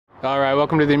Alright,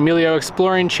 welcome to the Emilio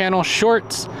Exploring Channel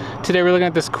Shorts. Today we're looking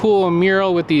at this cool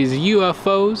mural with these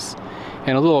UFOs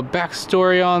and a little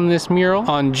backstory on this mural.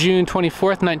 On June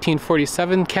 24th,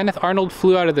 1947, Kenneth Arnold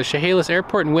flew out of the Chehalis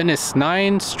airport and witnessed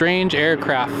 9 strange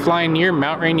aircraft flying near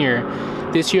Mount Rainier.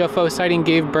 This UFO sighting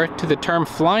gave birth to the term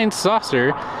flying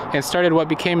saucer and started what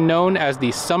became known as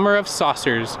the Summer of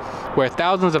Saucers, where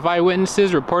thousands of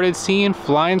eyewitnesses reported seeing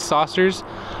flying saucers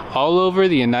all over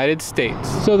the United States.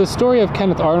 So the story of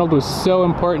Kenneth Arnold was so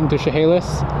important to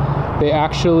Chehalis, they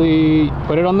actually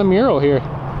put it on the mural here.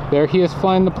 There he is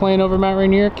flying the plane over Mount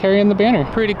Rainier carrying the banner.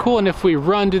 Pretty cool. And if we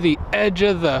run to the edge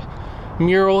of the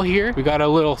mural here, we got a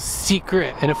little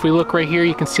secret. And if we look right here,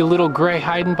 you can see a little gray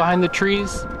hiding behind the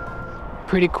trees.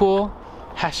 Pretty cool.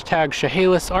 Hashtag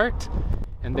Chehalis art.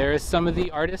 And there is some of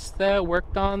the artists that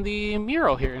worked on the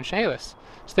mural here in Chehalis.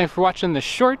 So thanks for watching the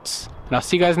shorts, and I'll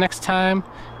see you guys next time.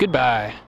 Goodbye.